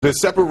The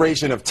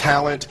separation of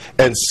talent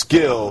and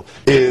skill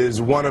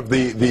is one of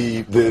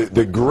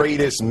the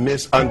greatest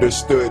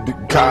misunderstood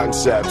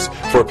concepts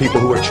for people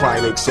who are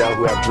trying to excel,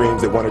 who have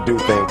dreams, that want to do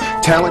things.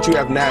 Talent you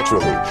have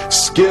naturally.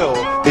 Skill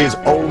is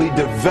only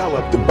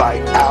developed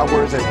by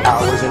hours and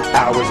hours and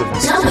hours of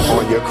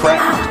work on your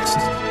craft.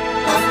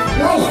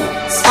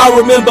 I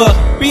remember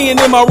being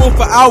in my room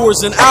for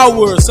hours and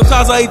hours.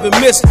 Sometimes I even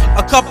missed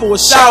a couple of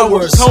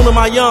showers. Honing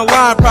my young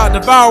line, proud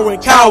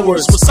devouring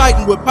cowards.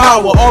 Reciting with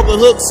power all the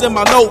hooks in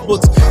my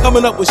notebooks.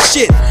 Coming up with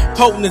shit,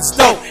 potent as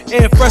dope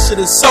and fresher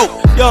than soap.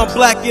 Young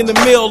black in the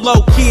mill,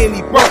 low key and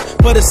he broke.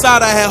 But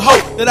inside I had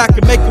hope that I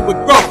could make it with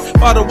growth.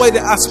 By the way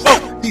that I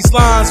spoke, these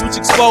lines which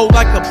explode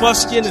like a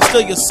buckskin and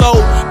still your soul.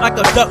 Like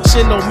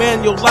abduction, no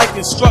manual like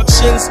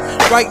instructions.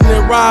 Writing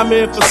and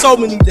rhyming for so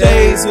many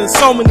days in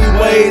so many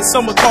ways.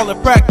 Some would call it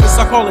practice,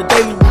 I call it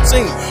daily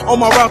routine. On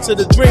my route to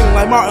the dream,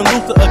 like Martin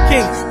Luther, a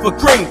king. For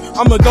cream,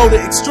 I'ma go to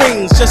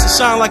extremes just to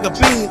shine like a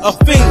beam, a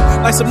fiend.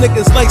 Like some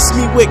niggas lace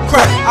me with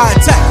crack. I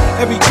attack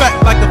every track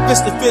like a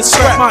fist-to-fist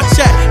strap. My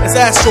chat is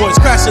asteroids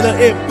crashing an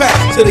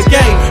impact to the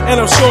game. And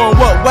I'm showing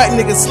what whack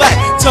niggas slack.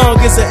 Tongue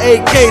is an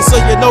AK, so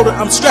you know that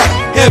I'm strapped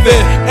heavy.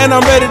 And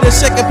I'm ready to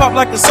shake and pop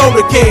like a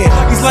soda can.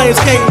 These lanes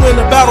can't win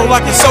a battle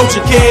like a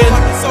soldier can.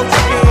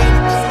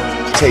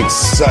 Takes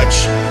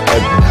such a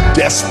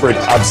desperate,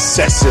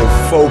 obsessive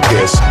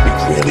focus.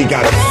 You really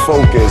gotta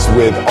focus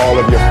with all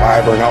of your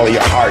fiber and all of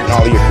your heart and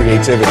all of your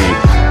creativity.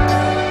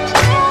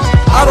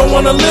 I don't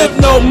wanna live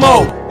no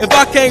more if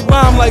I can't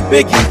rhyme like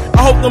Biggie.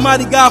 I hope the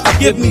mighty God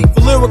forgive me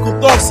for lyrical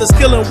thoughts that's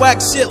killing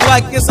whack shit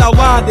like it's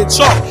outlined in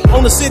chalk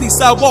on the city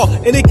sidewalk,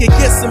 and it can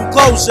get some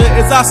closure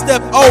as I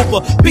step over.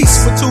 Peace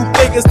for two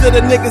fingers to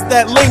the niggas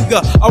that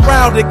linger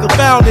around it,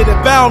 confounded and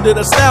bounded,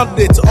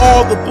 astounded to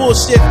all the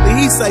bullshit that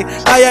he say.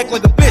 I act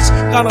like a bitch,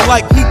 kinda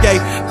like he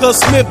gay, cause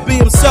Smith be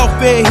himself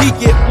and he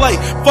get played.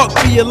 Fuck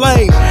be a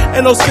lame,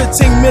 and those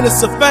 15 minutes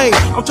of fame.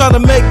 I'm trying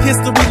to make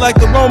history like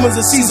the Romans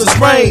and Caesar's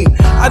reign.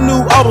 I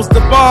knew I was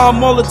the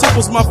bomb, all it took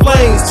was my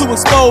flames to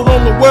explode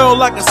on the world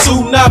like a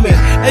tsunami.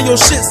 And your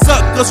shit suck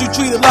cause you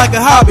treat it like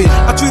a hobby.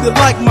 I treat it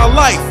like my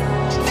life.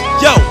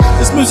 Yo,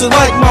 this music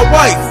like my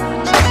wife.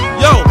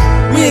 Yo,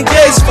 we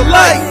engaged for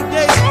life.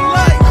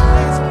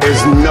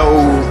 There's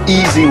no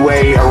easy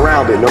way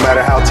around it. No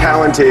matter how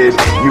talented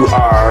you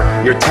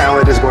are, your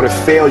talent is going to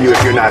fail you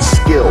if you're not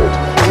skilled.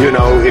 You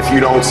know, if you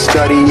don't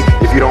study,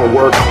 if you don't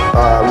work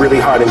really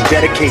hard and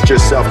dedicate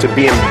yourself to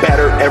being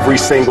better every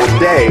single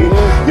day,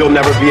 you'll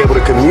never be able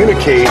to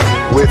communicate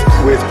with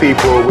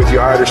people, with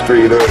your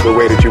artistry the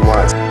way that you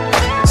want.